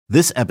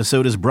This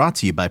episode is brought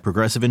to you by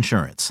Progressive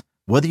Insurance.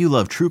 Whether you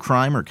love true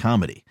crime or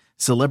comedy,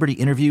 celebrity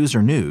interviews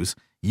or news,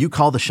 you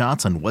call the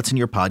shots on what's in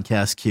your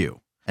podcast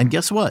queue. And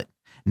guess what?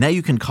 Now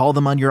you can call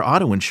them on your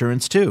auto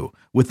insurance too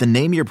with the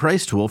Name Your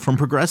Price tool from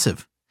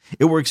Progressive.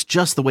 It works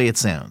just the way it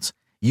sounds.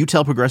 You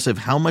tell Progressive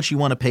how much you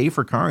want to pay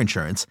for car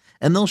insurance,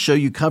 and they'll show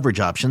you coverage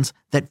options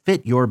that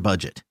fit your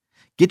budget.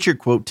 Get your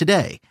quote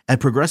today at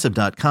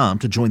Progressive.com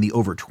to join the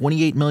over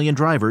 28 million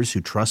drivers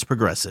who trust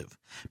Progressive.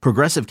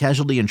 Progressive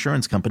Casualty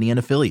Insurance Company and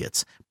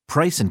Affiliates.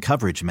 Price and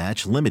coverage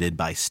match limited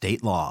by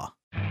state law.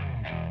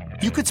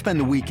 You could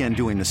spend the weekend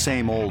doing the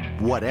same old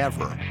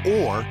whatever,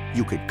 or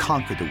you could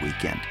conquer the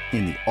weekend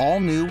in the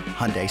all-new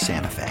Hyundai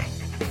Santa Fe.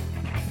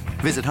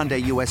 Visit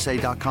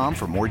HyundaiUSA.com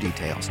for more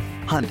details.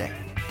 Hyundai,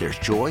 there's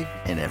joy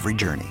in every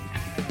journey.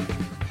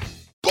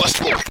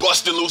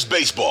 Bustin' Loose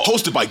Baseball,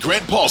 hosted by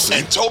Grant Paulson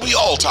and Toby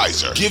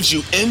Altizer, gives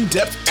you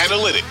in-depth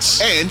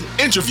analytics and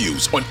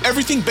interviews on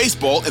everything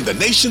baseball in the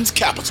nation's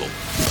capital.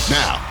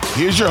 Now,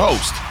 here's your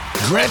host,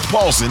 Grant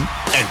Paulson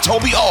and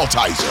Toby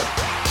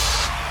Altizer.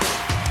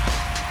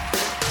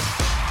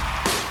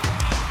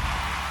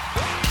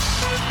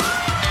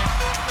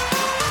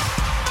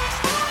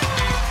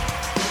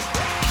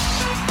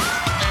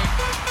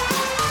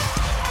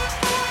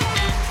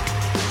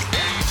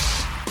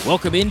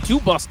 Welcome into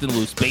Bustin'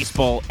 Loose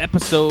Baseball,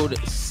 episode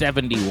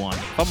 71.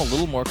 If I'm a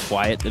little more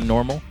quiet than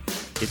normal,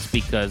 it's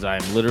because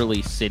I'm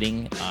literally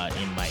sitting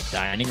in my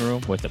dining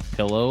room with a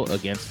pillow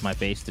against my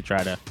face to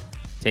try to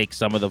take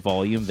some of the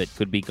volume that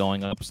could be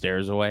going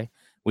upstairs away.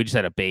 We just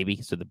had a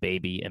baby, so the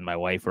baby and my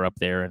wife are up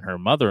there, and her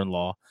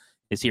mother-in-law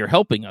is here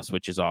helping us,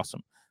 which is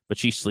awesome. But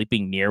she's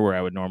sleeping near where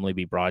I would normally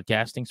be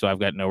broadcasting, so I've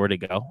got nowhere to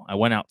go. I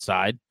went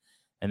outside,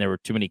 and there were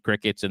too many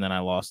crickets, and then I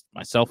lost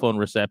my cell phone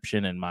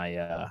reception and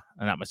my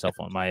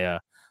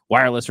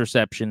wireless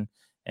reception,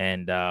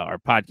 and our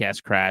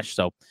podcast crashed.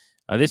 So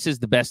this is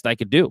the best I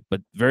could do,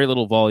 but very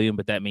little volume.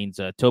 But that means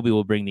Toby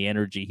will bring the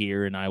energy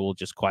here, and I will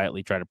just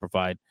quietly try to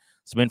provide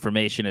some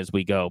information as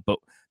we go. But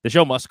the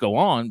show must go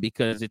on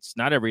because it's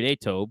not every day,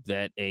 Tobe,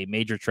 that a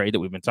major trade that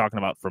we've been talking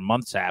about for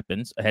months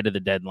happens ahead of the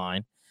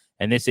deadline.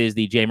 And this is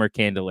the Jeimer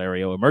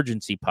Candelario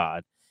emergency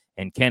pod.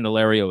 And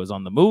Candelario is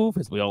on the move,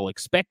 as we all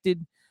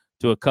expected,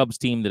 to a Cubs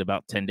team that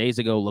about 10 days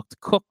ago looked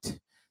cooked,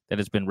 that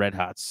has been red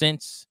hot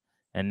since,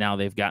 and now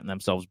they've gotten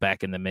themselves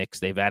back in the mix.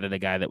 They've added a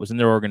guy that was in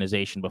their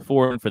organization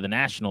before, and for the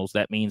Nationals,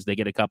 that means they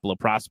get a couple of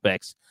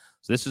prospects.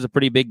 So this is a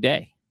pretty big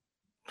day.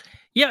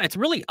 Yeah, it's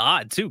really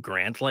odd too,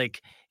 Grant.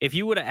 Like, if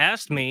you would have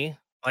asked me,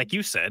 like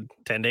you said,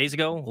 10 days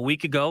ago, a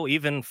week ago,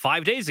 even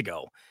 5 days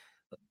ago,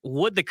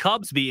 would the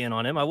Cubs be in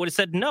on him? I would have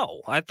said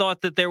no. I thought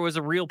that there was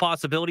a real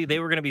possibility they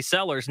were going to be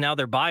sellers. Now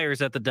they're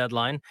buyers at the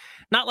deadline.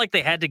 Not like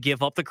they had to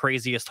give up the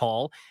craziest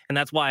haul, and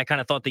that's why I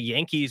kind of thought the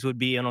Yankees would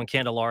be in on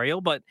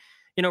Candelario. But,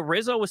 you know,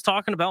 Rizzo was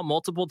talking about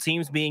multiple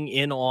teams being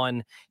in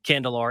on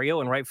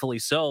Candelario, and rightfully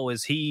so,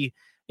 as he,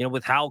 you know,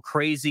 with how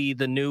crazy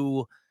the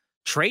new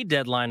trade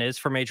deadline is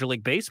for Major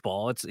League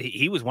Baseball.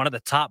 He was one of the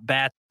top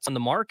bats on the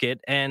market,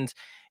 and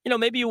you know,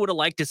 maybe you would have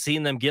liked to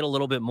seen them get a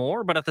little bit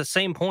more, but at the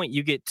same point,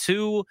 you get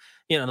two,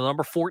 you know, the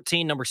number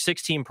 14, number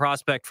 16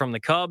 prospect from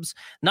the Cubs.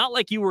 Not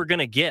like you were going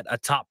to get a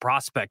top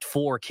prospect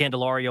for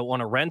Candelario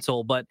on a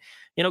rental, but,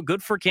 you know,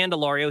 good for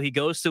Candelario. He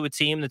goes to a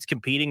team that's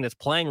competing, that's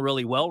playing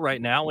really well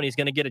right now, and he's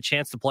going to get a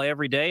chance to play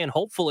every day, and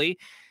hopefully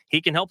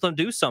he can help them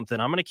do something.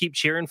 I'm going to keep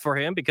cheering for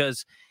him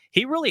because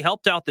he really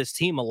helped out this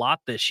team a lot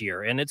this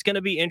year, and it's going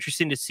to be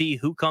interesting to see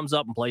who comes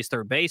up and plays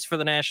third base for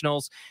the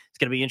Nationals. It's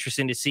going to be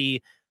interesting to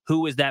see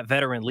who is that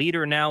veteran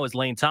leader now? As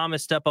Lane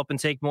Thomas step up and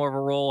take more of a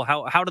role?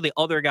 How do the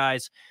other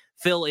guys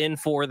fill in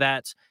for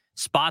that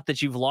spot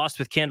that you've lost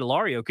with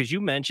Candelario? Because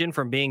you mentioned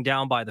from being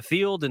down by the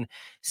field and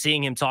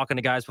seeing him talking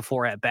to guys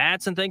before at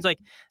bats and things like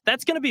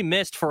that's going to be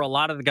missed for a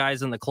lot of the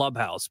guys in the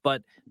clubhouse.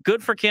 But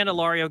good for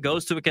Candelario,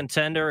 goes to a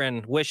contender,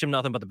 and wish him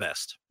nothing but the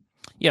best.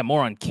 Yeah,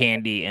 more on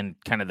Candy and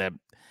kind of the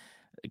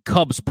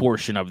Cubs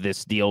portion of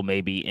this deal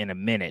maybe in a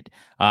minute.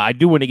 I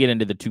do want to get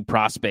into the two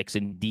prospects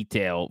in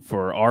detail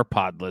for our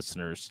pod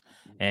listeners,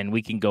 and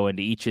we can go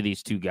into each of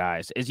these two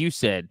guys. As you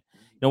said,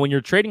 you know, when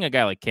you're trading a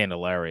guy like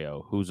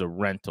Candelario, who's a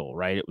rental,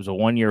 right? It was a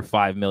 1-year,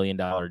 $5 million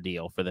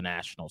deal for the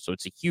Nationals, so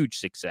it's a huge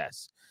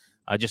success.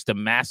 Just a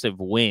massive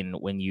win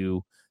when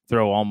you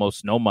throw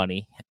almost no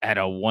money at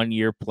a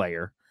 1-year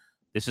player.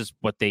 This is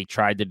what they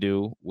tried to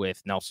do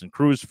with Nelson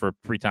Cruz for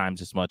 3 times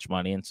as much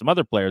money and some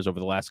other players over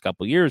the last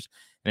couple of years,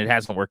 and it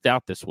hasn't worked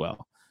out this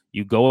well.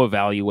 You go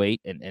evaluate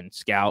and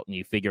scout, and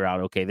you figure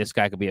out, okay, this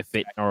guy could be a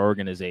fit in our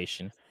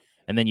organization,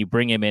 and then you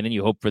bring him in and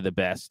you hope for the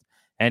best,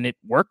 and it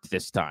worked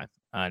this time.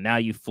 Now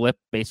you flip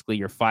basically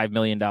your $5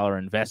 million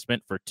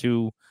investment for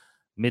 2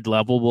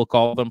 mid-level, we'll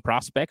call them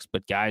prospects,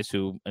 but guys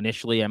who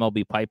initially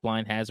MLB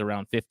Pipeline has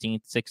around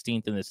 15th,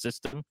 16th in the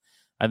system.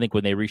 I think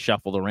when they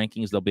reshuffle the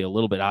rankings, they'll be a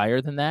little bit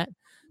higher than that.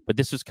 But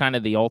this was kind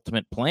of the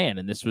ultimate plan,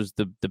 and this was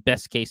the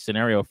best case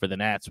scenario for the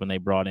Nats when they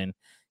brought in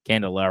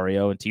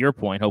Candelario. And to your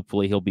point,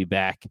 hopefully he'll be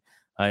back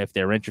if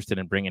they're interested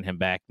in bringing him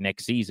back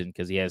next season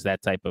because he has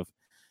that type of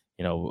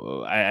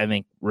I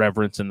think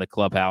reverence in the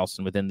clubhouse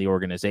and within the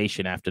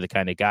organization after the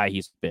kind of guy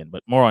he's been,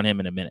 but more on him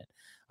in a minute.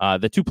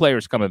 The two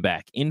players coming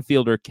back,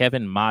 infielder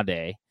Kevin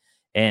Made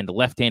and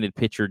left-handed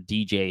pitcher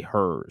DJ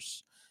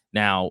Hers.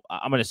 Now,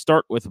 I'm going to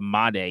start with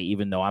Made,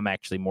 even though I'm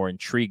actually more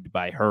intrigued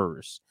by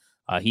Hers.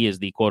 He is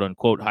the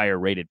quote-unquote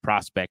higher-rated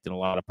prospect in a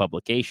lot of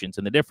publications,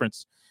 and the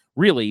difference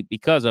really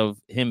because of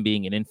him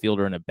being an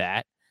infielder and a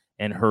bat,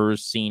 and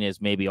Hers seen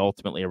as maybe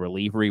ultimately a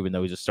reliever, even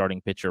though he's a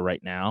starting pitcher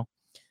right now.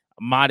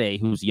 Made,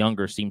 who's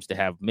younger, seems to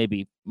have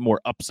maybe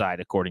more upside,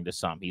 according to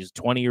some. He's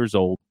 20 years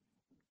old.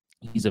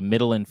 He's a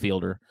middle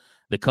infielder.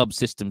 The Cubs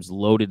system's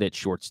loaded at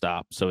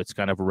shortstop, so it's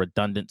kind of a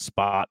redundant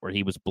spot where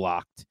he was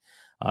blocked.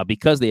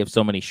 Because they have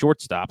so many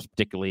shortstops,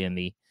 particularly in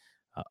the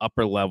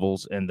upper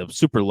levels and the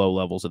super low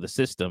levels of the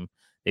system,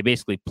 they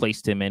basically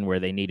placed him in where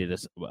they needed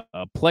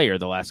a player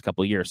the last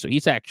couple of years. So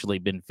he's actually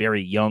been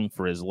very young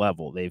for his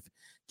level. They've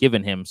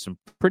given him some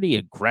pretty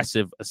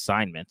aggressive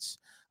assignments.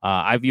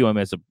 I view him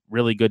as a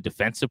really good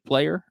defensive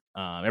player.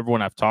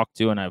 Everyone I've talked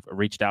to, and I've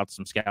reached out to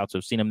some scouts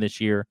who've seen him this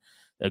year,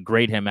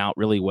 grade him out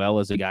really well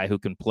as a guy who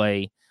can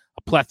play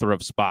a plethora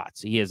of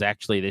spots. He has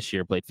actually this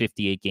year played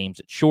 58 games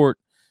at short,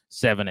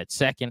 7 at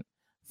second,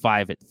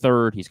 5 at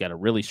third. He's got a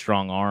really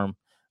strong arm.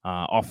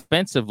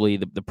 Offensively,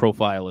 the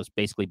profile is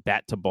basically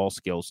bat to ball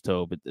skills,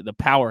 but the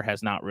power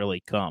has not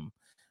really come.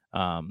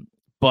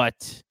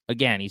 But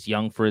again, he's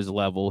young for his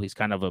level. He's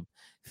kind of a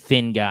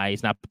thin guy.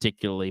 He's not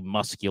particularly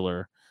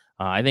muscular.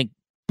 I think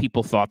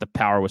people thought the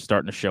power was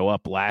starting to show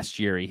up last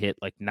year. He hit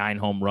like 9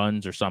 home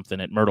runs or something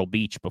at Myrtle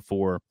Beach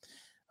before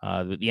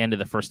the end of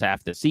the first half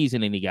of the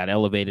season, and he got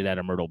elevated out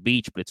of Myrtle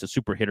Beach, but it's a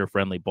super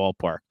hitter-friendly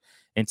ballpark.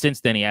 And since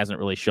then, he hasn't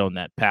really shown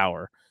that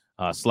power,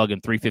 slugging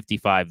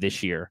 .355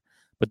 this year.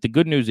 But the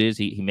good news is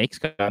he makes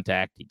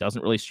contact. He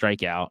doesn't really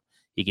strike out.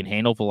 He can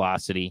handle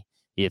velocity.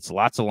 He hits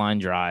lots of line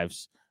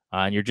drives,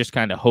 and you're just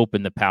kind of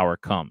hoping the power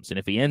comes. And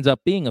if he ends up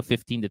being a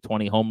 15 to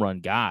 20 home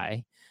run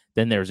guy,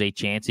 then there's a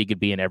chance he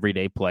could be an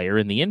everyday player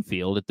in the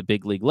infield at the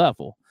big league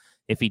level.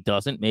 If he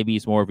doesn't, maybe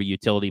he's more of a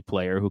utility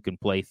player who can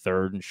play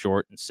third and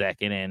short and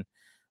second and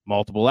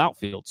multiple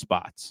outfield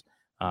spots.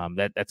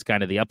 That's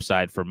kind of the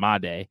upside for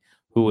Made,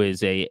 who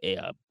is a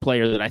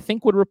player that I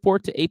think would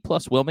report to A+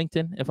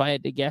 Wilmington, if I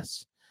had to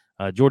guess.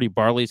 Jordy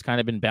Barley's kind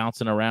of been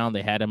bouncing around.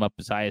 They had him up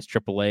as high as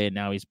AAA, and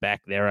now he's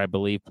back there, I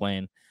believe,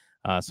 playing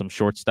some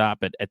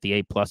shortstop at the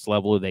A+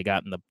 level. They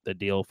got in the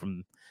deal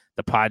from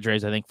the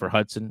Padres, I think, for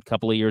Hudson a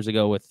couple of years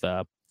ago with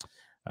the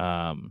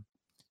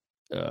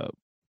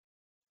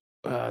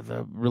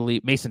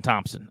Mason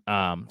Thompson.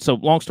 So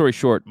long story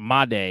short,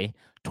 Made,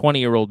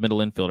 20-year-old middle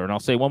infielder. And I'll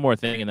say one more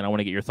thing, and then I want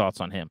to get your thoughts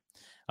on him.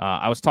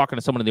 I was talking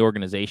to someone in the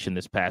organization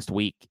this past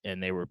week,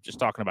 and they were just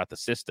talking about the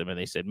system, and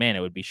they said, man, it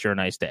would be sure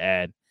nice to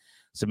add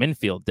some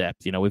infield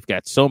depth. We've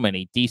got so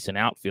many decent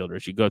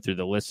outfielders. You go through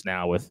the list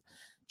now with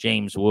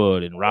James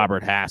Wood and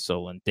Robert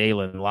Hassel and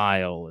Dalen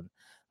Lyle and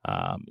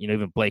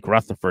even Blake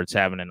Rutherford's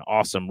having an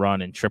awesome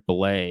run in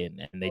AAA,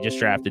 and they just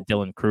drafted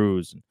Dylan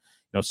Cruz,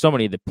 and so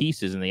many of the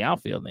pieces in the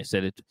outfield. And they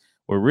said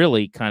we're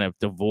really kind of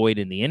devoid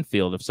in the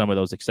infield of some of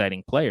those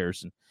exciting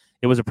players, and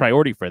it was a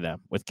priority for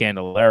them with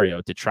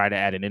Candelario to try to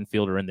add an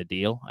infielder in the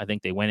deal. I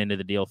think they went into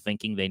the deal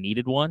thinking they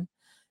needed one,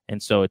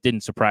 and so it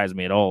didn't surprise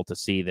me at all to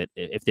see that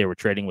if they were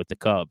trading with the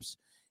Cubs,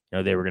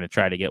 they were going to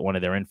try to get one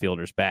of their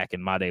infielders back,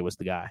 and Made was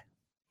the guy.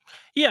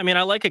 Yeah, I mean,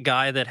 I like a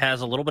guy that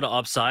has a little bit of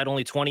upside,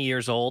 only 20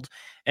 years old,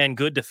 and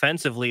good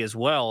defensively as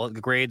well.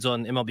 The grades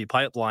on MLB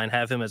Pipeline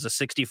have him as a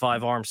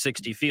 65 arm,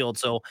 60 field.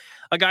 So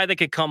a guy that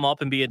could come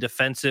up and be a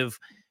defensive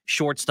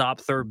shortstop,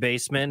 third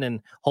baseman, and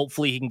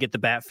hopefully he can get the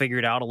bat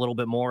figured out a little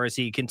bit more as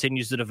he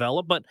continues to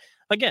develop. But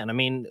again, I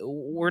mean,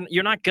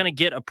 you're not going to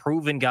get a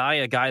proven guy,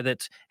 a guy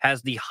that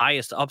has the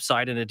highest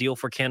upside in a deal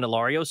for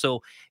Candelario.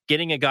 So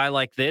getting a guy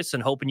like this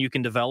and hoping you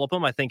can develop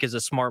him, I think is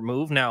a smart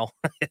move. Now,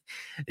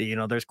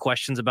 there's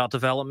questions about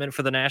development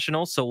for the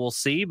Nationals, so we'll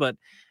see. But,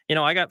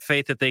 I got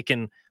faith that they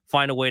can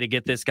find a way to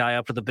get this guy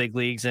up to the big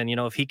leagues. And,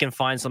 if he can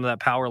find some of that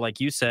power,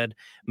 like you said,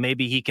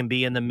 maybe he can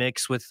be in the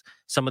mix with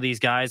some of these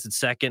guys at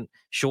second,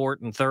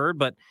 short, and third.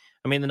 But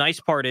I mean, the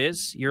nice part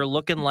is you're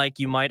looking like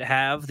you might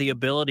have the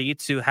ability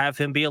to have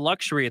him be a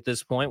luxury at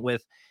this point,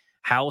 with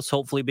House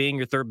hopefully being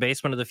your third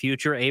baseman of the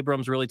future,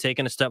 Abrams really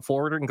taking a step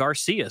forward, and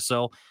Garcia.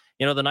 So,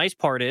 the nice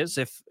part is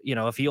if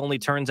he only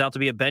turns out to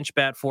be a bench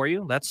bat for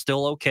you, that's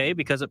still okay,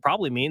 because it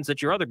probably means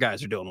that your other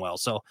guys are doing well.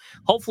 So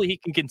hopefully he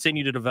can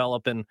continue to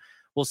develop, and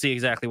we'll see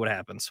exactly what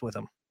happens with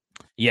him.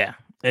 Yeah,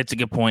 that's a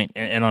good point.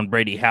 And on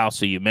Brady House,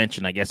 who you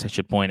mentioned, I guess I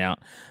should point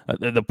out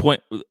the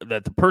point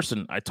that the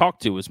person I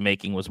talked to was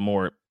making was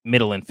more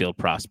middle infield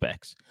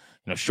prospects,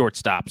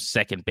 shortstops,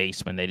 second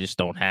baseman. They just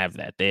don't have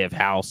that. They have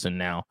House and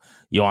now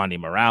Yohandy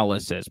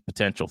Morales as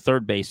potential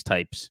third base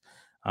types.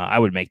 I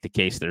would make the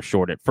case they're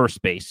short at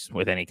first base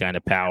with any kind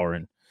of power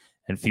and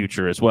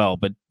future as well.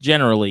 But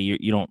generally,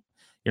 you don't.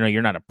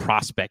 You're not a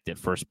prospect at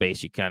first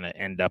base. You kind of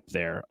end up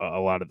there a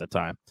lot of the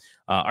time.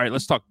 All right,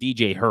 let's talk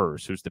DJ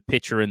Hers, who's the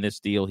pitcher in this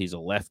deal. He's a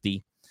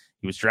lefty.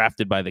 He was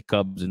drafted by the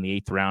Cubs in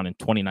the 8th round in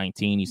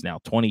 2019. He's now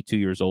 22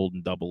 years old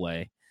in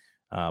Double-A.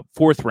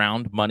 Fourth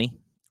round money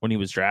when he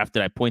was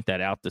drafted. I point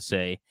that out to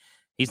say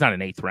he's not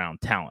an eighth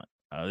round talent.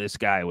 This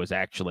guy was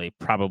actually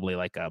probably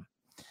like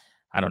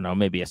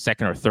maybe a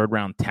second or third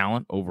round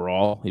talent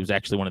overall. He was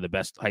actually one of the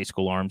best high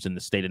school arms in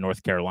the state of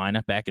North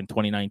Carolina back in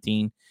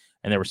 2019.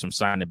 And there were some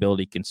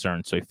signability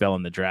concerns. So he fell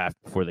in the draft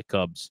before the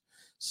Cubs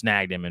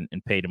snagged him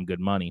and paid him good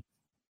money.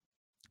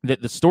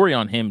 The story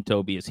on him,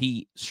 Toby, is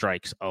he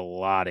strikes a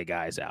lot of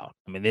guys out.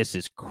 I mean, this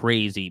is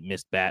crazy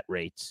missed bat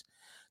rates.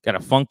 Got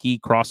a funky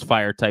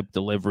crossfire type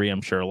delivery.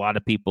 I'm sure a lot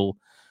of people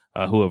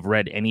who have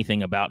read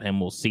anything about him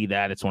will see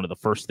that. It's one of the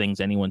first things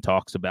anyone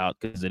talks about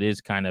because it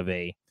is kind of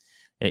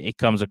it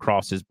comes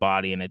across his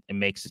body and it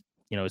makes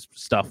his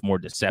stuff more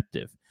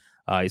deceptive.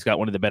 He's got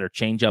one of the better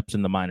changeups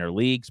in the minor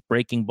leagues.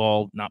 Breaking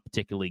ball, not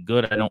particularly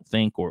good, I don't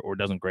think, or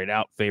doesn't grade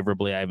out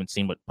favorably. I haven't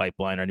seen what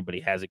Pipeline or anybody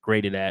has it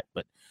graded at,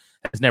 but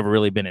has never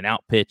really been an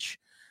out pitch.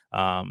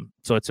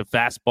 So it's a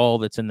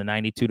fastball that's in the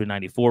 92 to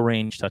 94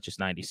 range, touches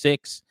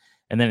 96,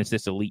 and then it's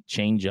this elite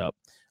changeup.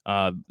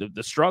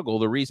 The struggle,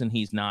 the reason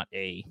he's not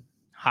a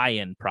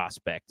high-end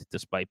prospect,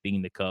 despite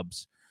being the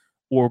Cubs'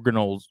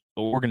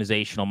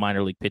 organizational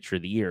minor league pitcher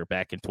of the year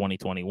back in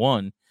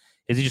 2021,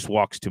 is he just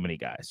walks too many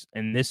guys.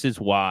 And this is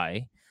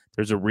why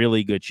there's a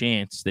really good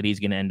chance that he's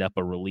going to end up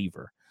a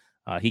reliever.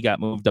 He got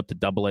moved up to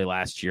Double-A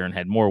last year and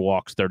had more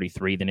walks,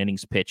 33, than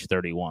innings pitched,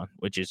 31,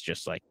 which is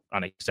just like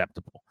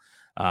unacceptable.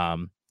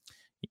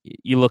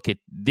 You look at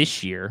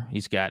this year,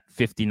 he's got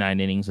 59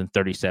 innings and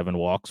 37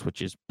 walks,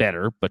 which is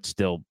better, but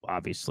still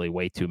obviously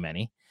way too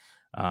many.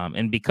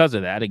 And because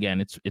of that,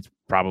 again, it's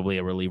probably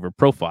a reliever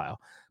profile.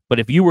 But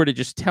if you were to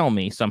just tell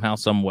me somehow,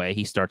 some way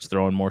he starts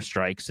throwing more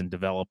strikes and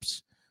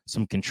develops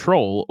some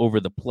control over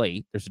the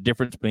plate, there's a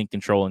difference between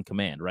control and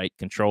command, right?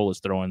 Control is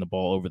throwing the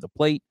ball over the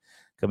plate.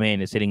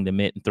 Command is hitting the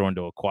mitt and throwing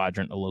to a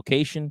quadrant, a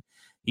location.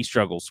 He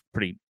struggles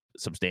pretty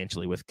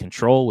substantially with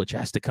control, which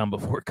has to come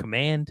before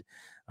command.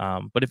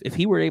 But if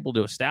he were able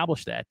to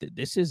establish that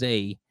this is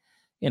a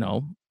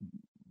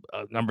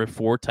number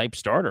 4 type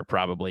starter,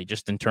 probably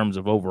just in terms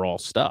of overall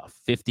stuff,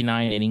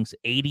 59 innings,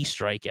 80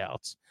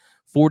 strikeouts,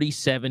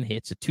 47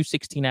 hits, a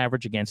 216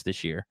 average against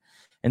this year.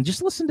 And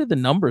just listen to the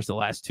numbers the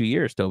last 2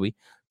 years, Toby.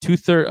 He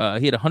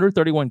had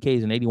 131 Ks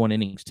in 81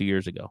 innings 2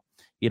 years ago.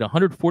 He had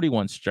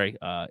 141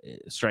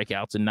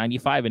 strikeouts in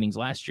 95 innings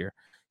last year.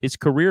 His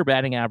career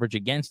batting average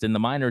against in the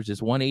minors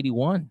is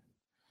 181.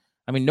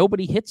 I mean,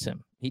 nobody hits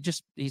him.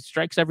 He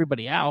strikes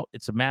everybody out.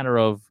 It's a matter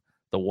of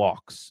the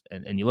walks.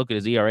 And you look at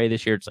his ERA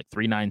this year, it's like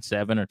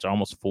 3.97 or it's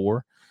almost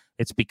 4.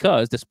 It's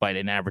because despite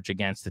an average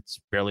against it's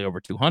barely over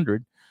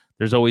 200,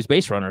 there's always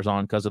base runners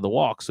on because of the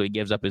walk. So he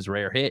gives up his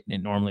rare hit and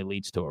it normally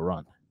leads to a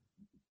run.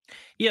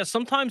 Yeah,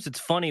 sometimes it's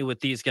funny with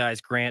these guys,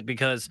 Grant,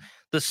 because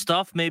the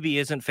stuff maybe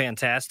isn't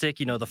fantastic.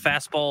 The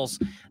fastball's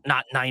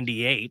not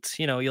 98.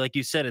 Like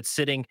you said, it's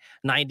sitting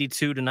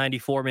 92 to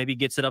 94, maybe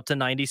gets it up to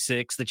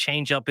 96. The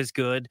changeup is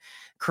good.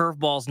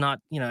 Curveball's not,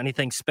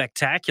 anything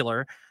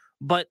spectacular.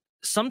 But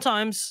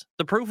sometimes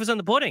the proof is in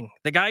the pudding.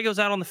 The guy goes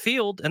out on the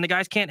field and the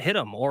guys can't hit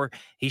him, or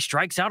he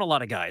strikes out a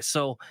lot of guys.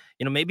 So,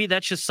 maybe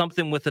that's just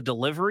something with the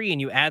delivery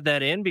and you add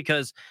that in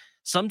because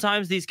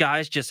sometimes these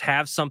guys just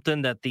have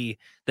something that the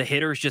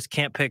hitters just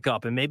can't pick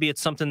up. And maybe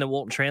it's something that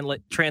won't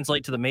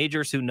translate to the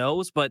majors. Who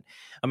knows? But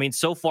I mean,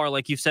 so far,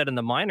 like you said in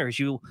the minors,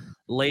 you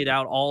laid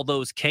out all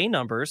those K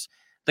numbers.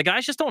 The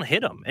guys just don't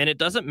hit him. And it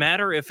doesn't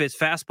matter if his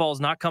fastball is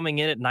not coming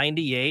in at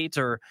 98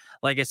 or,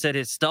 like I said,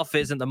 his stuff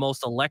isn't the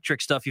most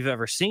electric stuff you've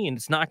ever seen.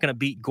 It's not going to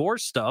beat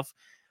Gore's stuff.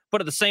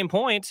 But at the same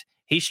point,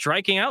 he's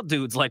striking out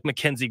dudes like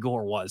Mackenzie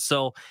Gore was.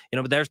 So,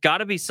 there's got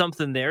to be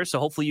something there. So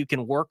hopefully you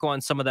can work on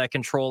some of that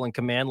control and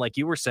command, like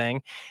you were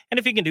saying. And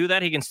if he can do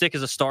that, he can stick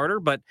as a starter.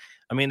 But,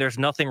 I mean, there's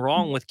nothing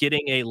wrong with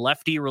getting a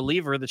lefty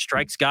reliever that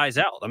strikes guys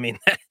out. I mean,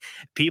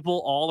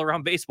 people all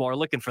around baseball are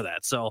looking for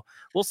that. So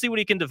we'll see what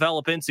he can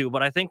develop into.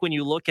 But I think when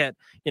you look at,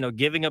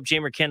 giving up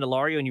Jeimer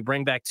Candelario and you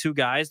bring back 2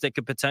 guys that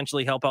could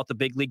potentially help out the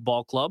big league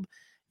ball club,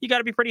 you got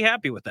to be pretty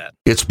happy with that.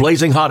 It's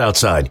blazing hot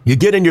outside. You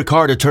get in your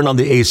car to turn on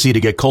the AC to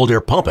get cold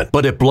air pumping,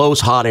 but it blows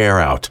hot air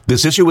out.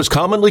 This issue is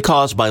commonly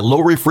caused by low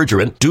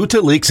refrigerant due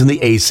to leaks in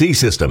the AC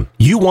system.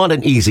 You want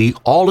an easy,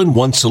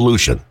 all-in-one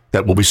solution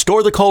that will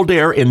restore the cold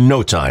air in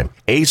no time.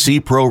 AC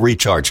Pro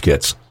Recharge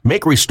Kits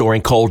make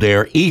restoring cold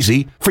air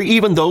easy for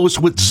even those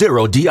with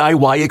zero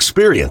DIY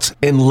experience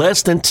in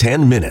less than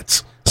 10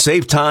 minutes.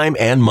 Save time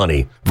and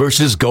money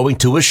versus going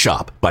to a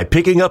shop by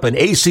picking up an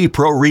AC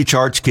Pro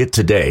Recharge Kit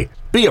today.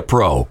 Be a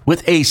pro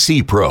with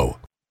AC Pro.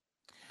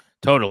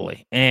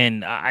 Totally.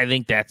 And I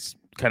think that's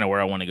kind of where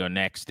I want to go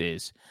next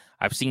is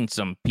I've seen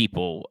some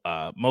people,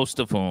 most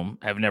of whom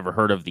have never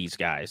heard of these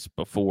guys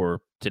before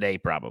today,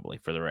 probably,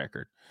 for the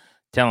record,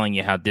 telling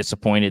you how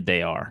disappointed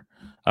they are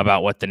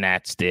about what the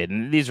Nats did.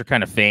 And these are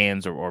kind of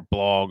fans or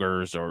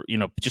bloggers or,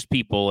 just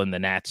people in the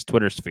Nats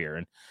Twitter sphere.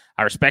 And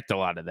I respect a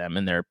lot of them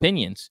and their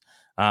opinions.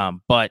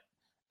 But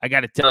I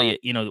got to tell you,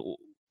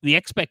 the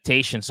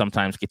expectation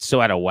sometimes gets so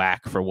out of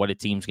whack for what a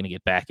team's going to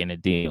get back in a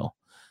deal.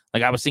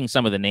 Like I was seeing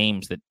some of the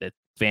names that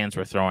fans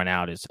were throwing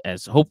out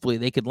as hopefully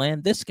they could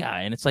land this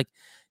guy. And it's like,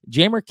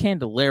 Jeimer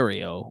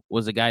Candelario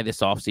was a guy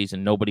this offseason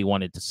nobody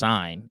wanted to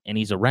sign, and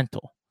he's a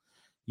rental.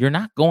 You're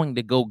not going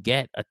to go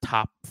get a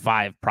top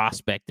 5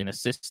 prospect in a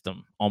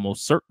system,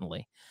 almost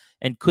certainly.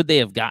 And could they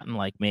have gotten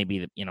like maybe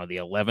the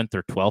 11th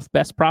or 12th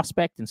best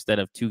prospect instead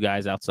of 2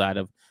 guys outside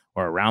of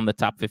or around the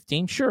top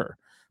 15? Sure.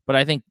 But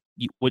I think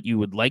what you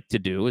would like to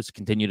do is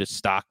continue to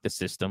stock the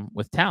system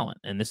with talent.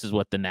 And this is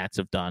what the Nats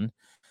have done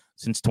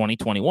since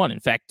 2021. In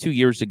fact, 2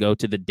 years ago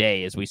to the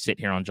day, as we sit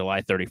here on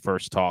July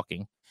 31st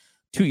talking,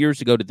 2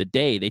 years ago to the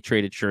day, they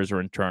traded Scherzer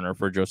and Turner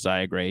for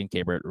Josiah Gray and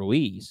Keibert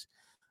Ruiz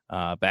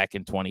back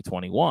in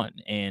 2021.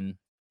 And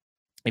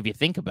if you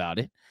think about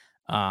it,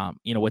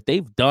 what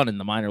they've done in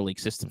the minor league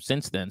system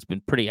since then has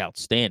been pretty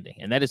outstanding.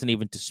 And that isn't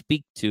even to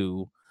speak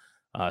to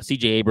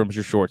C.J. Abrams,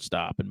 your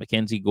shortstop, and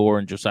Mackenzie Gore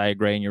and Josiah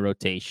Gray in your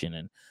rotation,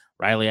 and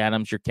Riley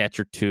Adams, your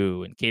catcher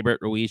 2, and Keibert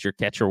Ruiz, your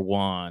catcher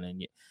 1,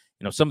 and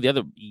some of the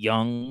other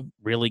young,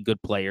 really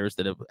good players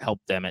that have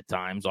helped them at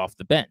times off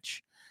the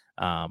bench.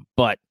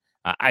 But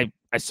I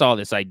saw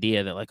this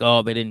idea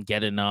that they didn't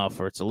get enough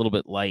or it's a little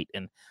bit light.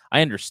 And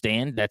I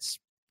understand that's,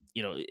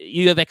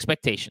 you have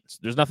expectations.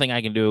 There's nothing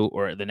I can do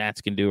or the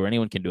Nats can do or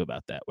anyone can do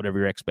about that, whatever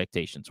your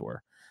expectations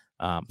were.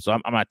 So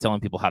I'm not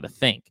telling people how to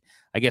think.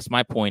 I guess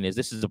my point is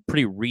this is a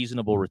pretty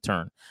reasonable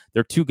return.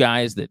 There are 2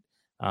 guys that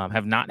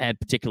have not had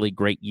particularly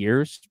great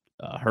years.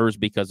 Hers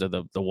because of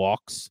the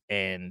walks,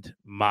 and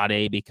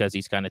Made because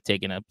he's kind of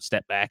taken a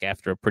step back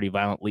after a pretty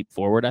violent leap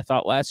forward, I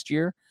thought, last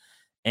year.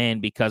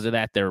 And because of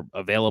that, they're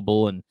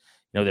available and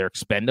they're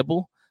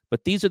expendable.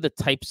 But these are the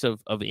types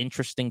of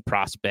interesting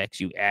prospects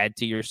you add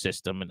to your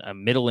system. And a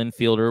middle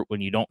infielder when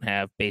you don't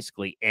have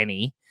basically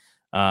any,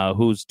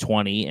 who's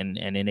 20 and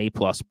an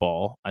A-plus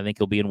ball. I think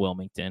he'll be in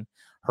Wilmington.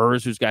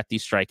 Hers, who's got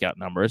these strikeout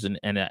numbers, and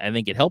I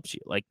think it helps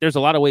you. There's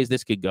a lot of ways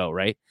this could go,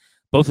 right?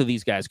 Both of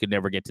these guys could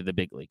never get to the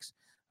big leagues.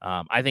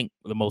 I think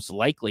the most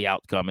likely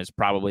outcome is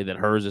probably that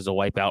Hers is a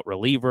wipeout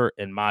reliever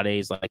and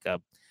Made's like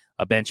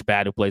a bench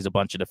bat who plays a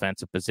bunch of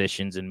defensive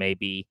positions and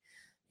maybe,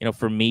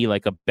 for me,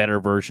 like a better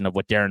version of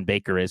what Darren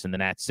Baker is in the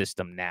Nats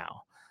system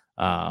now.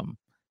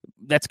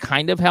 That's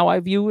kind of how I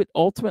view it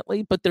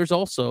ultimately, but there's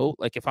also,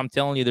 if I'm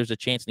telling you there's a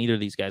chance neither of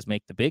these guys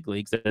make the big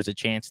leagues, there's a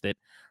chance that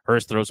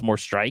Hurst throws more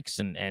strikes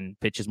and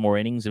pitches more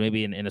innings and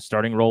maybe in a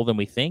starting role than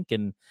we think,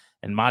 and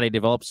Mate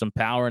develops some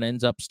power and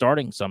ends up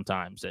starting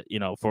sometimes,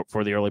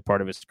 for the early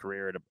part of his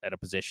career at a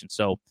position.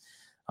 So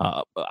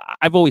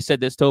I've always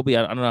said this, Toby,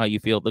 I don't know how you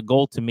feel. The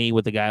goal to me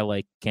with a guy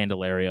like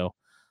Candelario,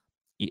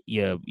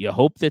 you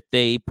hope that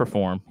they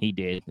perform. He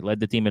did. He led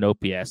the team in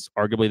OPS,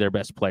 arguably their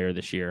best player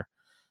this year.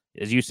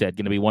 As you said,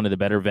 going to be one of the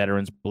better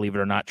veterans, believe it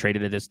or not,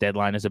 traded at this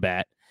deadline as a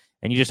bat.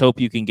 And you just hope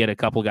you can get a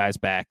couple guys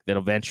back that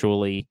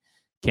eventually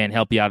can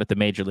help you out at the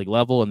major league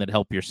level and that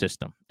help your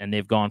system. And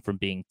they've gone from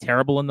being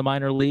terrible in the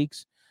minor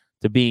leagues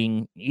to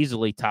being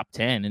easily top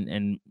 10.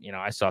 And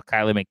I saw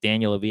Kylie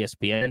McDaniel of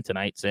ESPN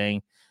tonight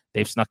saying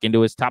they've snuck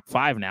into his top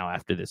 5 now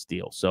after this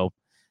deal. So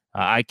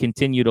I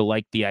continue to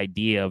like the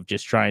idea of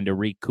just trying to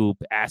recoup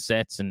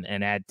assets and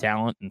add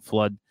talent and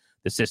flood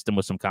the system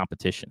with some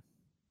competition.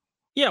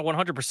 Yeah,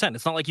 100%.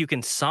 It's not like you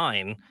can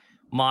sign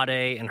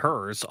Made and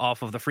Hers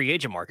off of the free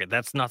agent market.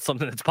 That's not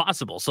something that's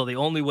possible. So the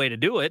only way to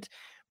do it,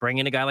 bring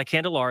in a guy like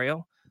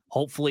Candelario.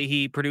 Hopefully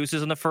he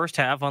produces in the first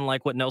half,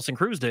 unlike what Nelson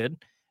Cruz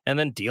did, and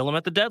then deal him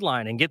at the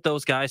deadline and get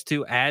those guys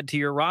to add to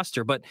your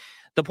roster. But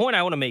the point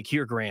I want to make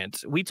here,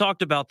 Grant, we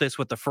talked about this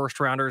with the first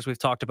rounders. We've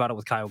talked about it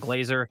with Kyle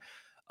Glazer,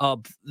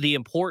 of the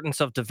importance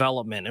of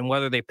development and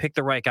whether they pick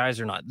the right guys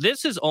or not.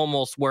 This is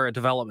almost where a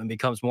development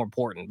becomes more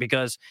important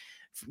because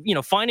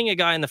finding a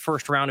guy in the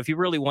first round, if you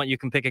really want, you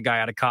can pick a guy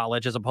out of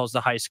college as opposed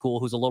to high school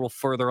who's a little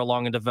further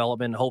along in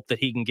development and hope that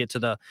he can get to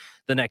the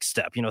next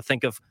step.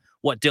 Think of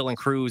what Dylan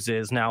Cruz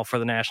is now for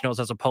the Nationals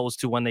as opposed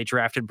to when they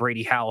drafted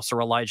Brady House or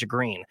Elijah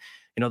Green.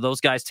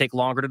 Those guys take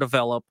longer to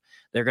develop.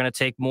 They're going to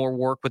take more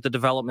work with the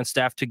development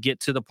staff to get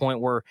to the point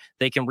where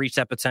they can reach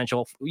that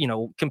potential,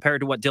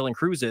 compared to what Dylan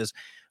Cruz is.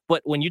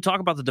 But when you talk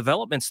about the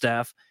development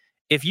staff,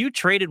 if you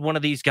traded one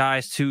of these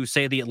guys to,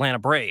 say, the Atlanta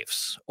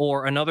Braves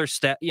or another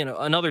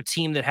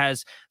team that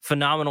has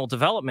phenomenal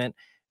development,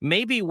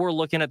 maybe we're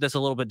looking at this a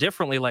little bit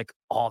differently. Like,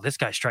 oh, this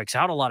guy strikes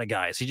out a lot of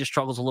guys. He just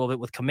struggles a little bit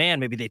with command.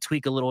 Maybe they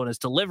tweak a little in his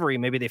delivery.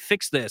 Maybe they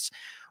fix this,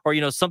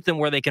 or something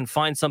where they can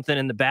find something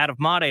in the bat of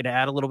Mate to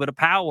add a little bit of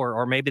power,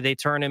 or maybe they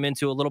turn him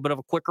into a little bit of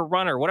a quicker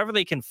runner. Whatever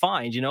they can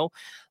find,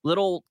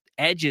 little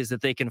edges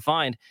that they can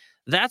find.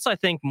 That's, I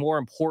think, more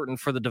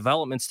important for the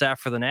development staff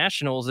for the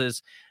Nationals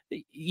is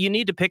you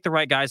need to pick the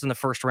right guys in the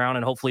first round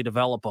and hopefully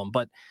develop them.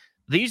 But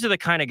these are the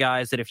kind of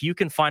guys that if you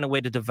can find a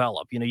way to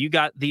develop, you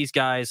got these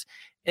guys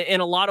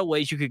in a lot of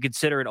ways, you could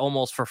consider it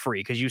almost for free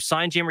because you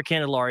signed Jeimer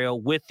Candelario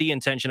with the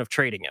intention of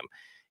trading him.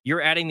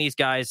 You're adding these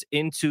guys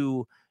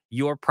into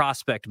your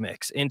prospect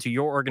mix, into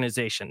your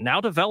organization.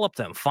 Now develop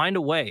them, find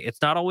a way.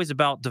 It's not always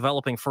about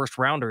developing first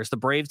rounders. The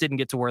Braves didn't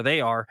get to where they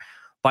are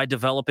by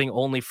developing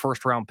only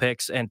first-round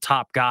picks and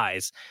top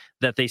guys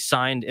that they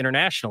signed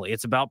internationally.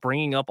 It's about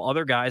bringing up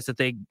other guys that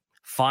they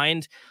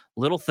find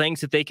little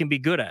things that they can be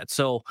good at.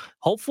 So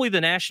hopefully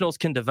the Nationals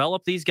can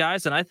develop these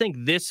guys, and I think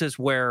this is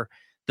where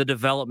the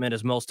development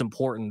is most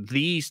important.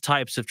 These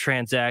types of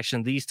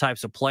transactions, these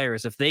types of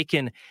players, if they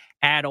can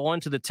add on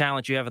to the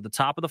talent you have at the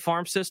top of the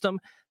farm system,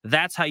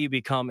 that's how you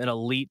become an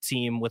elite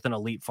team with an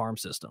elite farm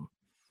system.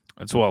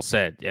 That's well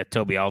said. Yeah,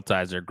 Toby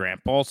Altizer,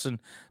 Grant Paulson,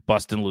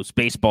 Bustin' Loose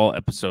Baseball,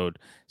 episode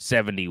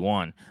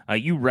 71.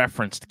 You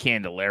referenced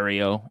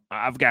Candelario.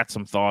 I've got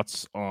some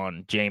thoughts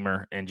on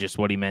Jeimer and just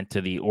what he meant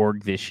to the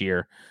org this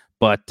year,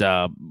 but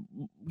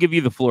give you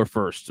the floor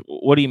first.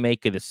 What do you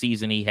make of the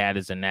season he had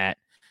as a Nat?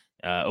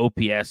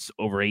 OPS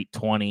over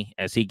 820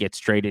 as he gets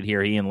traded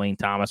here. He and Lane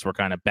Thomas were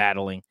kind of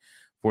battling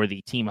for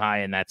the team high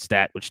in that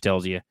stat, which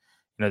tells you,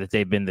 that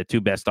they've been the two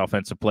best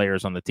offensive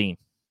players on the team.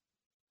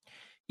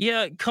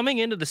 Yeah, coming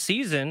into the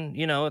season,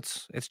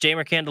 it's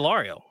Jeimer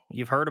Candelario.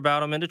 You've heard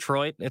about him in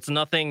Detroit. It's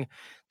nothing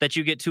that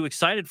you get too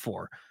excited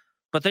for.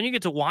 But then you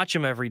get to watch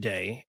him every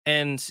day.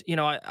 And,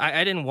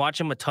 I didn't watch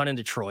him a ton in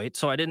Detroit,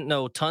 so I didn't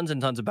know tons and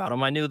tons about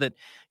him. I knew that,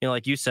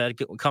 like you said,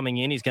 coming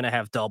in, he's going to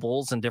have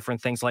doubles and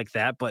different things like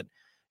that. But,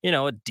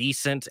 a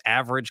decent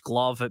average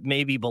glove,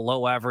 maybe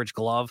below average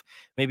glove,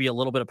 maybe a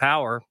little bit of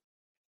power.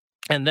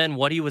 And then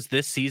what he was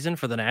this season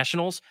for the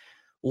Nationals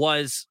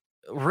was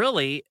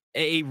really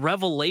a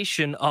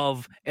revelation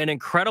of an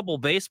incredible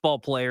baseball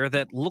player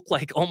that looked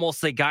like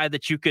almost a guy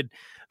that you could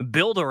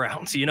build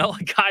around,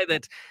 a guy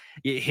that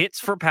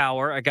hits for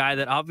power, a guy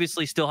that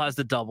obviously still has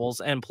the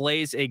doubles and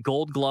plays a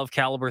Gold Glove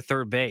caliber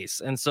third base.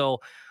 And so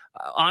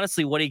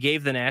honestly, what he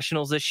gave the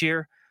Nationals this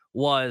year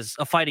was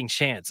a fighting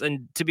chance.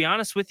 And to be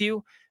honest with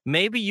you,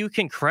 maybe you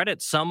can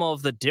credit some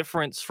of the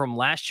difference from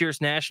last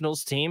year's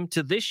Nationals team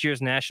to this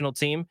year's Nationals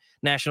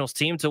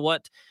team to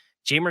what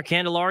Jeimer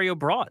Candelario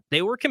brought.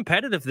 They were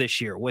competitive this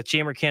year with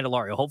Jeimer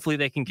Candelario. Hopefully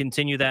they can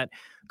continue that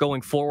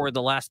going forward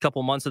the last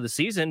couple months of the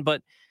season.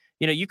 But,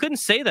 you couldn't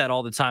say that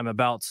all the time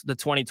about the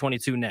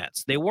 2022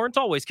 Nats. They weren't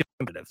always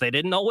competitive. They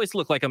didn't always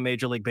look like a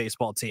Major League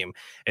Baseball team,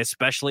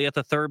 especially at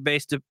the third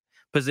base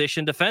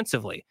position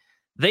defensively.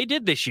 They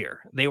did this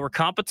year. They were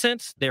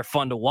competent. They're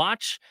fun to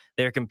watch.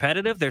 They're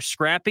competitive. They're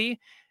scrappy.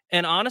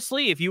 And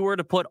honestly, if you were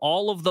to put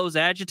all of those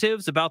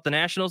adjectives about the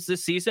Nationals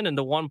this season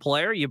into one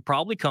player, you'd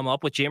probably come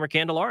up with Jeimer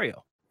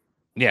Candelario.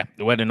 Yeah,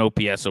 he had an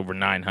OPS over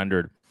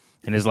 900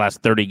 in his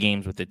last 30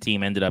 games with the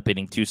team, ended up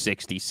hitting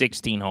 260,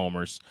 16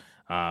 homers,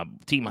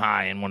 team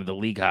high and one of the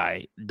league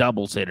high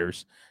doubles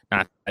hitters,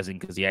 not as in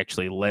because he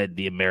actually led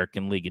the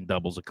American League in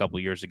doubles a couple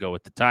years ago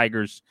with the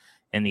Tigers,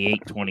 and the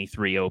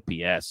 823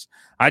 OPS.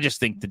 I just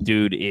think the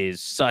dude is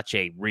such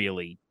a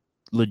really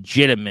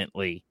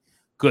legitimately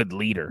good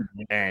leader,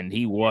 and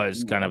he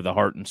was kind of the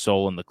heart and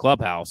soul in the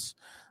clubhouse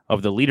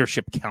of the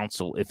leadership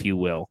council, if you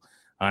will.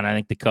 And I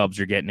think the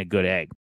Cubs are getting a good egg.